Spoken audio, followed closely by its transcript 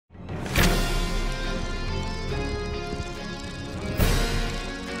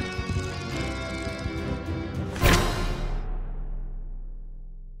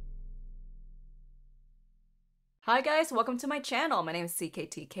Hi guys, welcome to my channel. My name is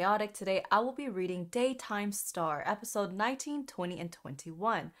CKT Chaotic. Today I will be reading Daytime Star, episode 19, 20, and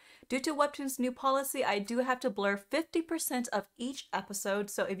 21. Due to Webtoon's new policy, I do have to blur 50% of each episode,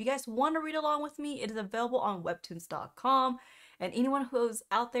 so if you guys want to read along with me, it is available on webtoons.com. And anyone who's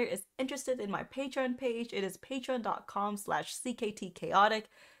out there is interested in my Patreon page, it is patreon.com/CKTchaotic.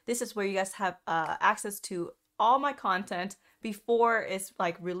 This is where you guys have access to all my content before it's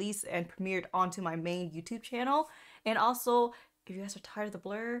like released and premiered onto my main YouTube channel. And also, if you guys are tired of the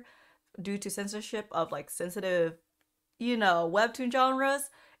blur due to censorship of like sensitive, webtoon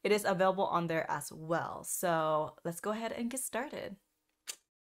genres, it is available on there as well. So let's go ahead and get started.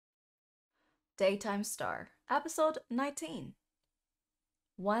 Daytime Star, episode 19.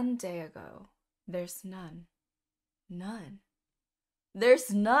 One day ago, there's none. None.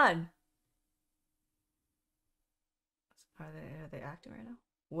 There's none. Are they acting right now?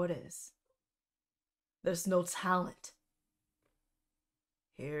 What is? There's no talent.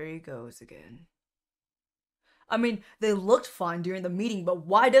 Here he goes again. I mean, they looked fine during the meeting, but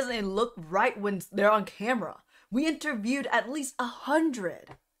why doesn't it look right when they're on camera? We interviewed at least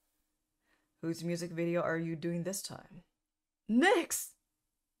 100. Whose music video are you doing this time? Nyx!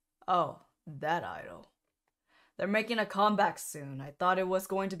 Oh, that idol. They're making a comeback soon. I thought it was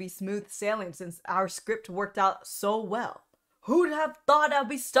going to be smooth sailing since our script worked out so well. Who'd have thought I'd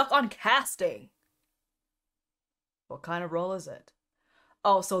be stuck on casting? What kind of role is it?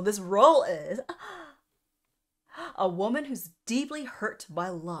 Oh, so this role is a woman who's deeply hurt by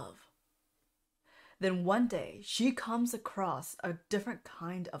love. Then one day, she comes across a different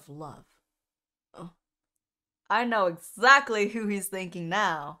kind of love. Oh, I know exactly who he's thinking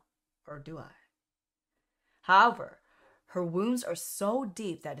now. Or do I? However, her wounds are so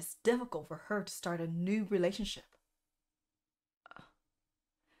deep that it's difficult for her to start a new relationship.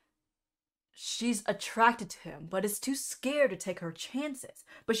 She's attracted to him, but is too scared to take her chances.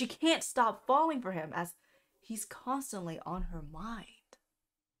 But she can't stop falling for him as he's constantly on her mind.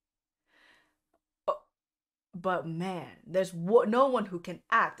 But man, there's no one who can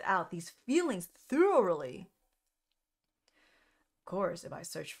act out these feelings thoroughly. Of course, if I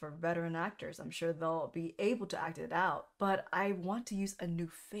search for veteran actors, I'm sure they'll be able to act it out. But I want to use a new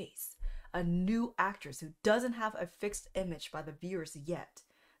face, a new actress who doesn't have a fixed image by the viewers yet.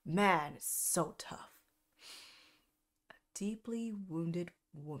 Man, it's so tough. A deeply wounded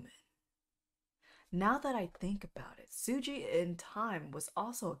woman. Now that I think about it, Suji in Time was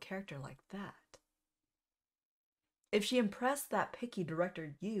also a character like that. If she impressed that picky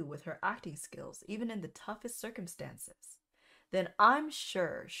director Yu with her acting skills, even in the toughest circumstances, then I'm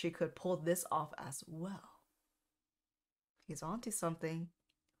sure she could pull this off as well. He's onto something.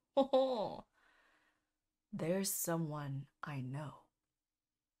 Oh, there's someone I know.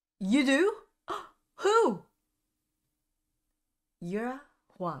 You do? Who? Yura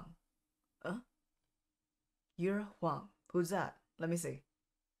Hwang. Yura Hwang. Who's that? Let me see.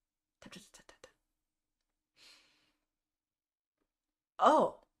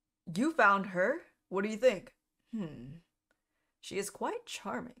 Oh, you found her? What do you think? She is quite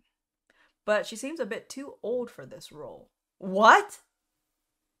charming, but she seems a bit too old for this role. What?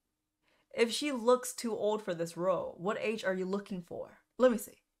 If she looks too old for this role, what age are you looking for? Let me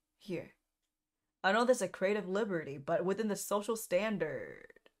see. Here. I know there's a creative liberty, but within the social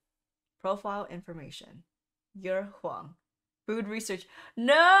standard. Profile information. Yura Hwang. Food research.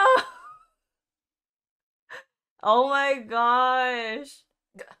 No! Oh my gosh.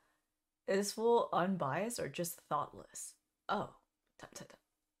 Is full unbiased or just thoughtless? Oh.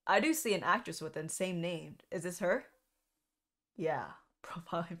 I do see an actress with the same name. Is this her? Yeah.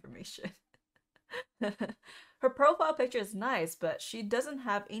 Profile information. Her profile picture is nice, but she doesn't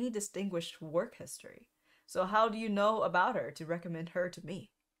have any distinguished work history. So how do you know about her to recommend her to me?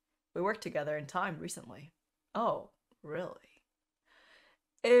 We worked together in Time recently. Oh, really?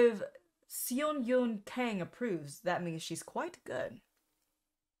 If Seunghyeon Kang approves, that means she's quite good.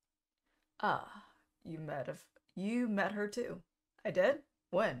 Ah, you met her too. I did?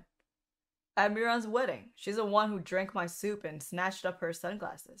 When? At Miran's wedding. She's the one who drank my soup and snatched up her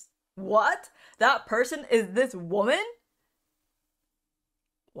sunglasses. What? That person is this woman?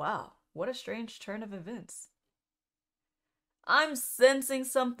 Wow, what a strange turn of events. I'm sensing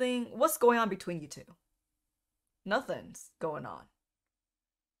something. What's going on between you two? Nothing's going on.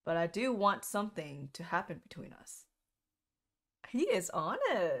 But I do want something to happen between us. He is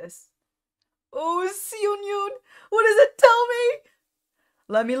honest. Oh, Seunghyeon, what does it tell me?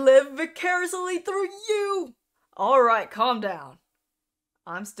 Let me live vicariously through you. All right, calm down.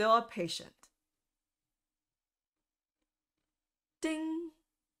 I'm still a patient. Ding.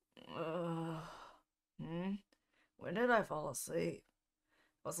 When did I fall asleep?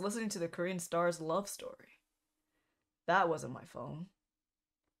 I was listening to the Korean star's love story. That wasn't my phone.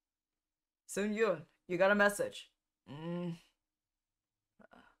 Seunghyeon, you got a message. You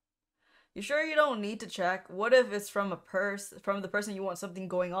sure you don't need to check? What if it's from from the person you want something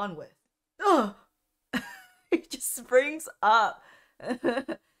going on with? Ugh! It just springs up.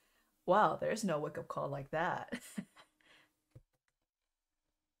 Wow, there's no wake-up call like that.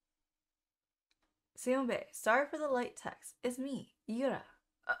 Seonbae, sorry for the late text. It's me, Yura.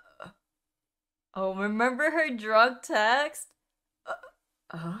 Oh, remember her drug text?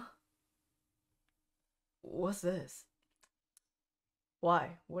 What's this?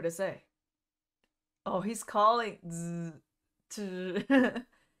 Why? What'd it say? Oh, he's calling. Did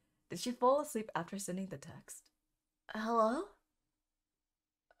she fall asleep after sending the text? Hello?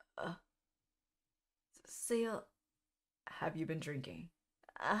 Seo. Have you been drinking?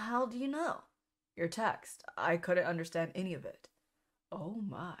 How do you know? Your text. I couldn't understand any of it. Oh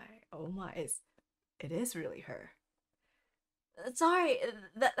my. It is really her. Sorry,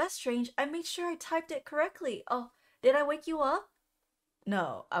 that's strange. I made sure I typed it correctly. Oh, did I wake you up?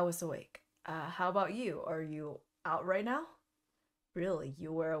 No, I was awake. How about you? Are you out right now? Really,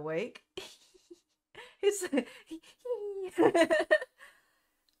 you were awake? It's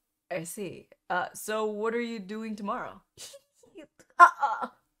I see. So what are you doing tomorrow?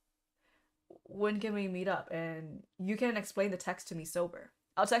 When can we meet up? And you can explain the text to me sober.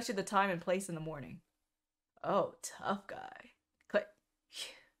 I'll text you the time and place in the morning. Oh, tough guy. Click.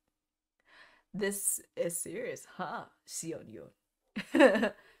 This is serious, huh, Seonyeon?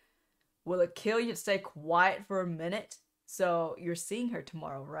 Will it kill you to stay quiet for a minute? So you're seeing her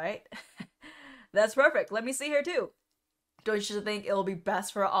tomorrow, right? That's perfect. Let me see her too. Don't you think it'll be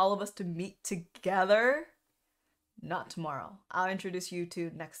best for all of us to meet together? Not tomorrow. I'll introduce you to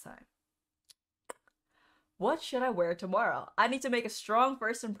next time. What should I wear tomorrow? I need to make a strong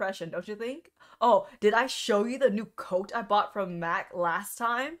first impression, don't you think? Oh, did I show you the new coat I bought from Mac last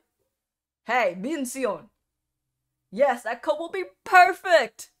time? Hey, Min Seon. Yes, that coat will be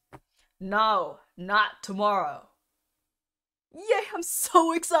perfect! No, not tomorrow. Yay, I'm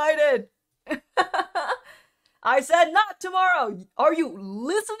so excited! I said not tomorrow! Are you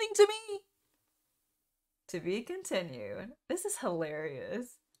listening to me? To be continued. This is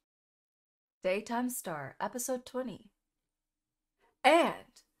hilarious. Daytime Star, episode 20. And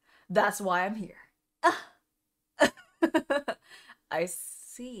that's why I'm here. I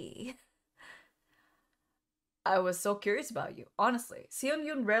see. I was so curious about you, honestly.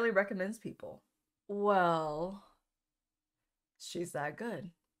 Seongyun rarely recommends people. Well, she's that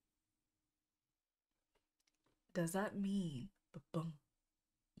good. Does that mean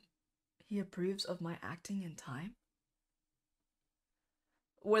he approves of my acting in time?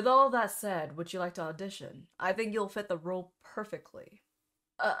 With all that said, would you like to audition? I think you'll fit the role perfectly.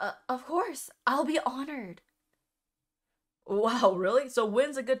 Of course. I'll be honored. Wow, really? So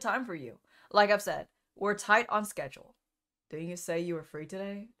when's a good time for you? Like I've said, we're tight on schedule. Didn't you say you were free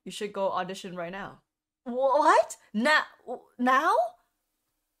today? You should go audition right now. What? Now?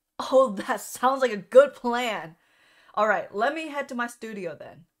 Oh, that sounds like a good plan. All right, let me head to my studio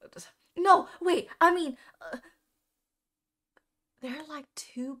then. No, wait, I mean... they're like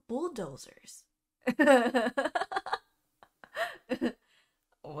two bulldozers.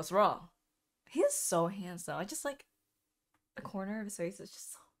 What's wrong? He is so handsome. I just like the corner of his face is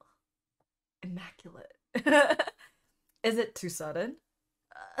just so immaculate. Is it too sudden?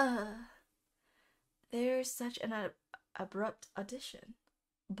 There's such an abrupt audition,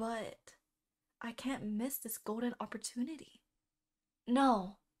 but I can't miss this golden opportunity.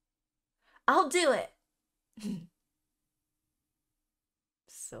 No, I'll do it.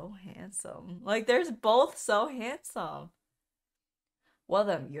 So handsome. Like, there's both so handsome. Well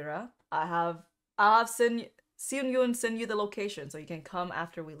then, Yura, I'll have Seongyun send you the location so you can come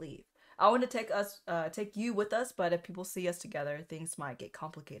after we leave. I want to take you with us, but if people see us together, things might get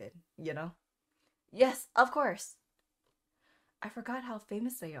complicated, you know? Yes, of course. I forgot how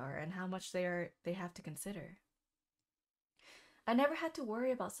famous they are and how much they have to consider. I never had to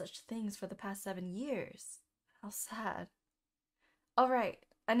worry about such things for the past 7 years. How sad. Alright,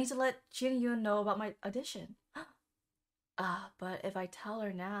 I need to let Jin-yoon know about my audition. But if I tell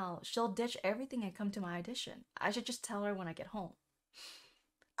her now, she'll ditch everything and come to my audition. I should just tell her when I get home.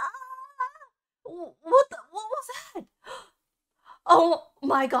 What was that? Oh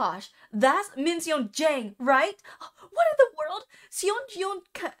my gosh, that's Min-seon Jang, right? What in the world? Seunghyeon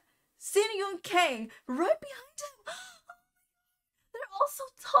Kang, right behind him. They're all so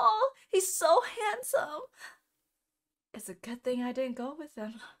tall. He's so handsome. It's a good thing I didn't go with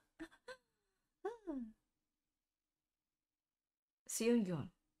them. Seunghyeon,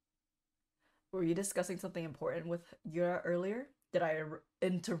 were you discussing something important with Yura earlier? Did I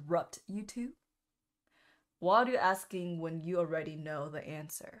interrupt you two? Why are you asking when you already know the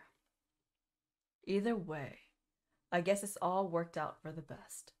answer? Either way, I guess it's all worked out for the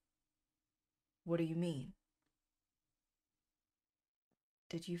best. What do you mean?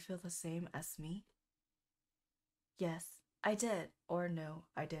 Did you feel the same as me? Yes, I did. Or no,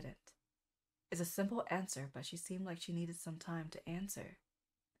 I didn't. It's a simple answer, but she seemed like she needed some time to answer.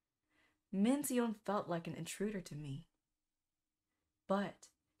 Min Seon felt like an intruder to me. But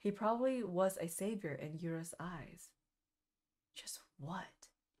he probably was a savior in Yura's eyes. Just what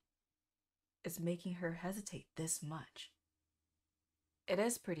is making her hesitate this much? It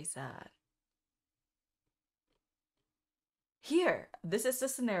is pretty sad. Here, this is the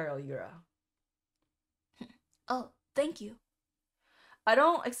scenario, Yura. Oh, thank you. I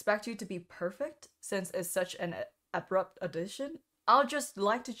don't expect you to be perfect, since it's such an abrupt addition. I'll just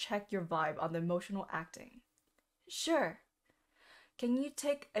like to check your vibe on the emotional acting. Sure. Can you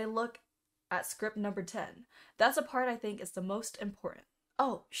take a look at script number 10? That's the part I think is the most important.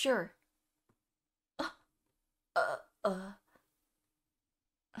 Oh, sure. Huh?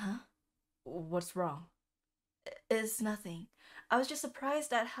 What's wrong? It's nothing. I was just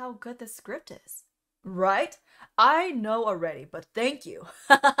surprised at how good the script is. Right? I know already, but thank you.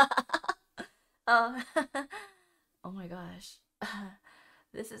 Oh my gosh.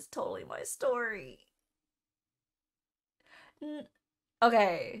 This is totally my story.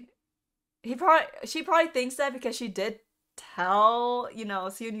 Okay. She probably thinks that because she did tell,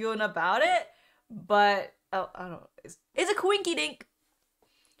 Seungyun about it, but oh, I don't know. It's a quinky dink.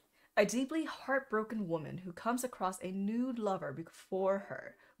 A deeply heartbroken woman who comes across a new lover before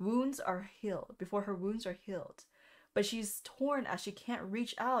her wounds are healed, but she's torn as she can't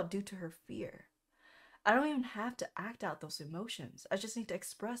reach out due to her fear. I don't even have to act out those emotions. I just need to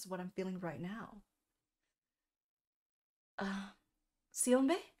express what I'm feeling right now.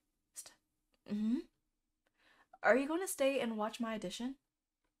 Seonbae? Mm-hmm. Are you going to stay and watch my audition?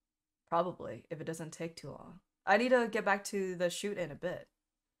 Probably, if it doesn't take too long. I need to get back to the shoot in a bit.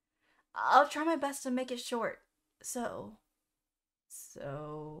 I'll try my best to make it short. So,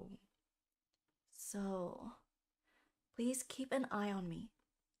 please keep an eye on me.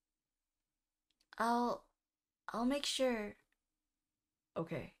 I'll make sure.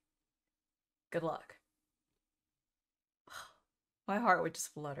 Okay. Good luck. My heart would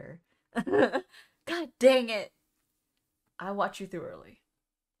just flutter. God dang it. I watch you through early.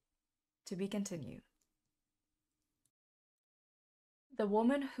 To be continued. The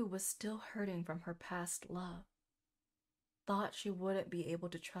woman who was still hurting from her past love thought she wouldn't be able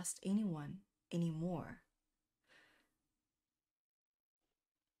to trust anyone anymore.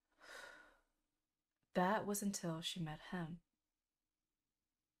 That was until she met him.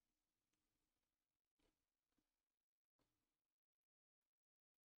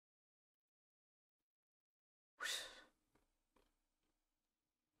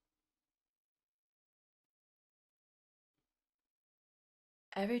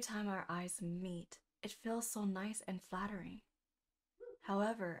 Every time our eyes meet, it feels so nice and flattering.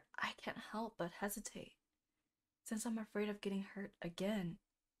 However, I can't help but hesitate, since I'm afraid of getting hurt again.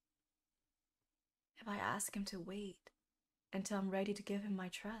 If I ask him to wait until I'm ready to give him my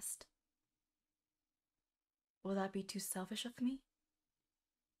trust, will that be too selfish of me?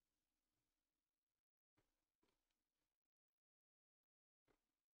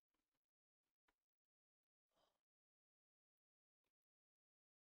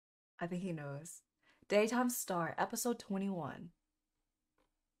 I think he knows. Daytime Star, episode 21.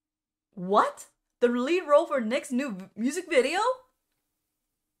 What? The lead role for Nick's new music video?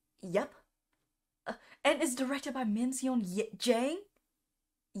 Yep. And it's directed by Min Seon Jang?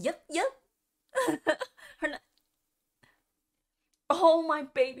 Yep. Oh, my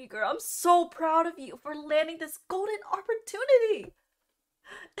baby girl, I'm so proud of you for landing this golden opportunity.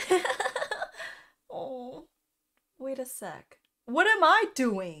 Oh, wait a sec. What am I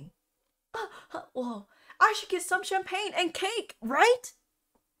doing? Well, I should get some champagne and cake, right?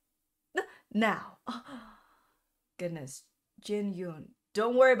 Now. Goodness, Jin Yoon,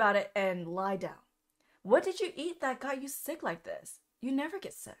 don't worry about it and lie down. What did you eat that got you sick like this? You never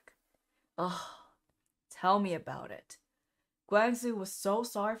get sick. Oh, tell me about it. Guangzhou was so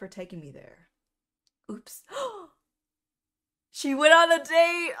sorry for taking me there. Oops. She went on a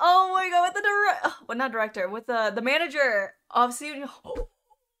date. Oh my god, with the not director, with the manager of Seunghyeon.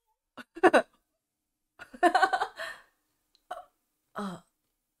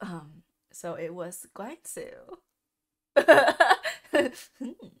 So it was Guangzhou.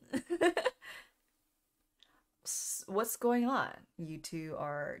 what's going on? You two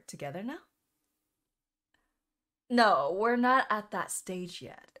are together now? No, we're not at that stage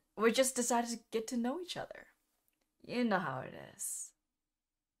yet. We just decided to get to know each other. You know how it is.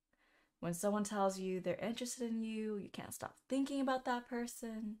 When someone tells you they're interested in you, you can't stop thinking about that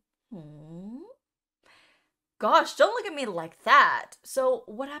person. Hmm? Gosh, don't look at me like that. So,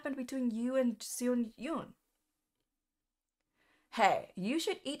 what happened between you and Seunghyeon? Hey, you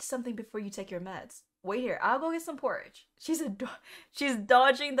should eat something before you take your meds. Wait here, I'll go get some porridge. She's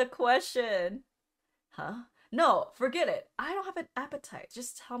dodging the question. Huh? No, forget it. I don't have an appetite.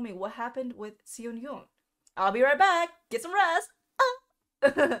 Just tell me what happened with Seunghyeon. I'll be right back. Get some rest.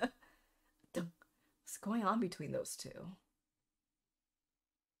 Ah. What's going on between those two?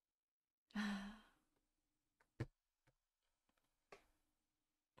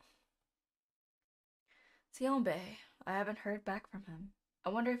 Seonbae, I haven't heard back from him. I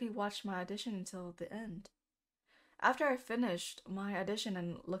wonder if he watched my audition until the end. After I finished my audition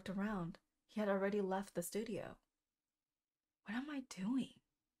and looked around, he had already left the studio. What am I doing?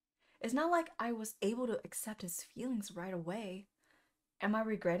 It's not like I was able to accept his feelings right away. Am I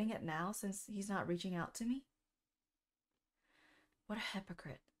regretting it now since he's not reaching out to me? What a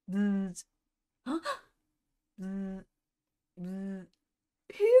hypocrite. Huh?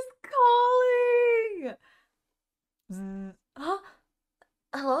 He's calling! Huh?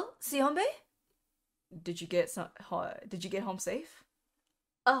 Hello, Seonbae? Did you get home safe?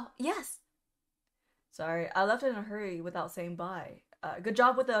 Oh, yes. Sorry, I left in a hurry without saying bye. Good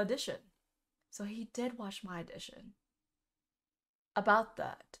job with the audition. So he did watch my audition. About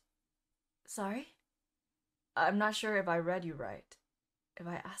that. Sorry? I'm not sure if I read you right. If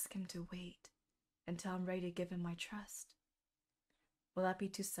I ask him to wait until I'm ready to give him my trust, will that be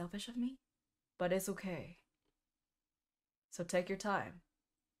too selfish of me? But it's okay. So take your time.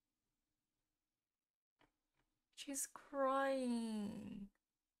 She's crying.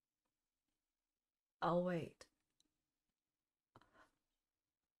 I'll wait.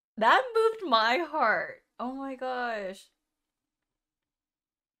 That moved my heart. Oh my gosh.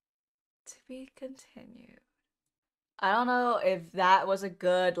 To be continued. I don't know if that was a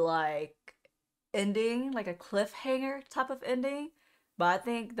good like ending, like a cliffhanger type of ending, but I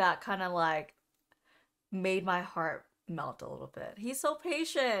think that kind of like made my heart melt a little bit. He's so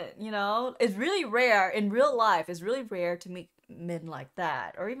patient, you know? It's really rare in real life. It's really rare to meet men like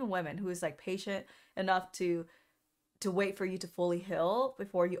that, or even women who is like patient enough to wait for you to fully heal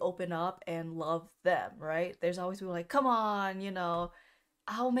before you open up and love them, right? There's always people like, come on, you know,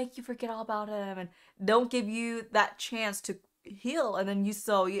 I'll make you forget all about him, and don't give you that chance to heal, and then you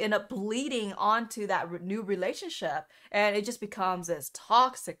end up bleeding onto that new relationship, and it just becomes this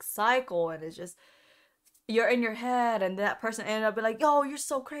toxic cycle, and it's just you're in your head, and that person ended up being like, yo, you're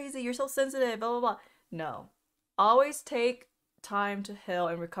so crazy, you're so sensitive, blah blah blah. No, always take time to heal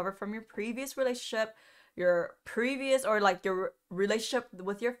and recover from your previous relationship, your previous or like your relationship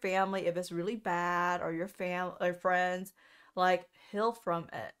with your family if it's really bad, or your family or friends. Like, heal from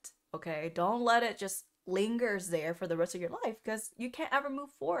it, okay? Don't let it just lingers there for the rest of your life, because you can't ever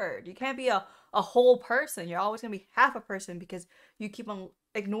move forward. You can't be a whole person. You're always gonna be half a person because you keep on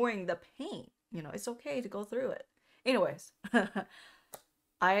ignoring the pain. You know, it's okay to go through it. Anyways,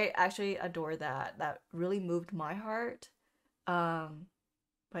 I actually adore that. That really moved my heart. Um,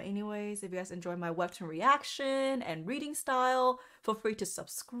 but anyways, if you guys enjoy my webtoon reaction and reading style, feel free to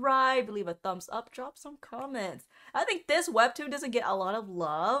subscribe, leave a thumbs up, drop some comments. I think this webtoon doesn't get a lot of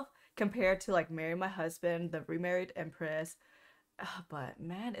love compared to like Marry My Husband, The Remarried Empress. But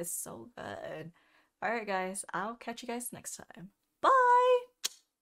man, it's so good. Alright guys, I'll catch you guys next time.